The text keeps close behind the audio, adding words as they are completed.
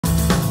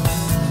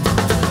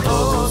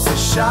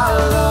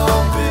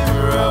Shalom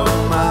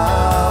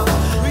b'Roma,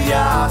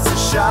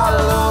 v'yaseh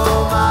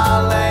shalom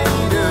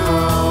aleinu,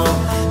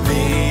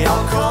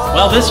 v'al kol.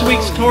 Well, this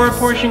week's Torah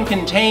portion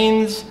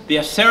contains the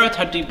Aseret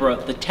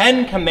HaDibrot, the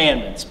 10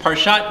 Commandments.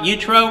 Parshat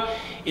Yitro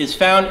is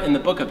found in the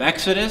book of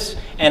Exodus,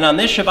 and on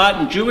this Shabbat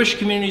in Jewish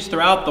communities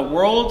throughout the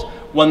world,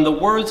 when the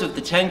words of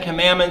the 10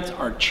 Commandments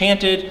are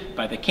chanted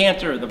by the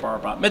cantor, or the bar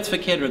bat mitzvah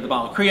kid, or the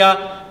Baal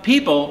Kriya,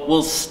 people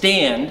will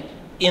stand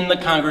in the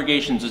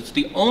congregations. It's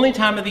the only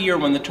time of the year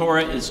when the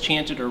Torah is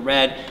chanted or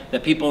read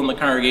that people in the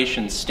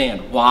congregations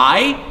stand.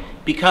 Why?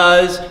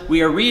 Because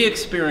we are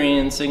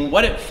re-experiencing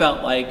what it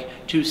felt like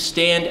to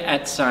stand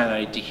at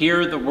Sinai, to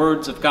hear the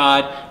words of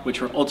God, which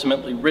were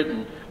ultimately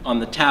written on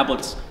the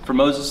tablets for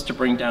Moses to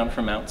bring down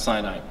from Mount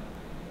Sinai.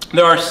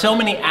 There are so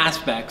many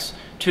aspects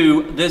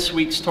to this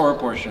week's Torah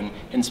portion,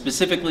 and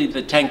specifically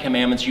the 10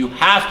 Commandments. You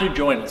have to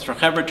join us for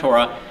Chevra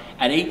Torah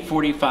at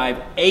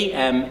 8:45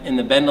 a.m. in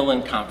the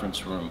Bendelin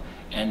Conference Room,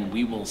 and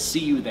we will see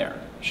you there.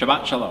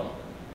 Shabbat Shalom.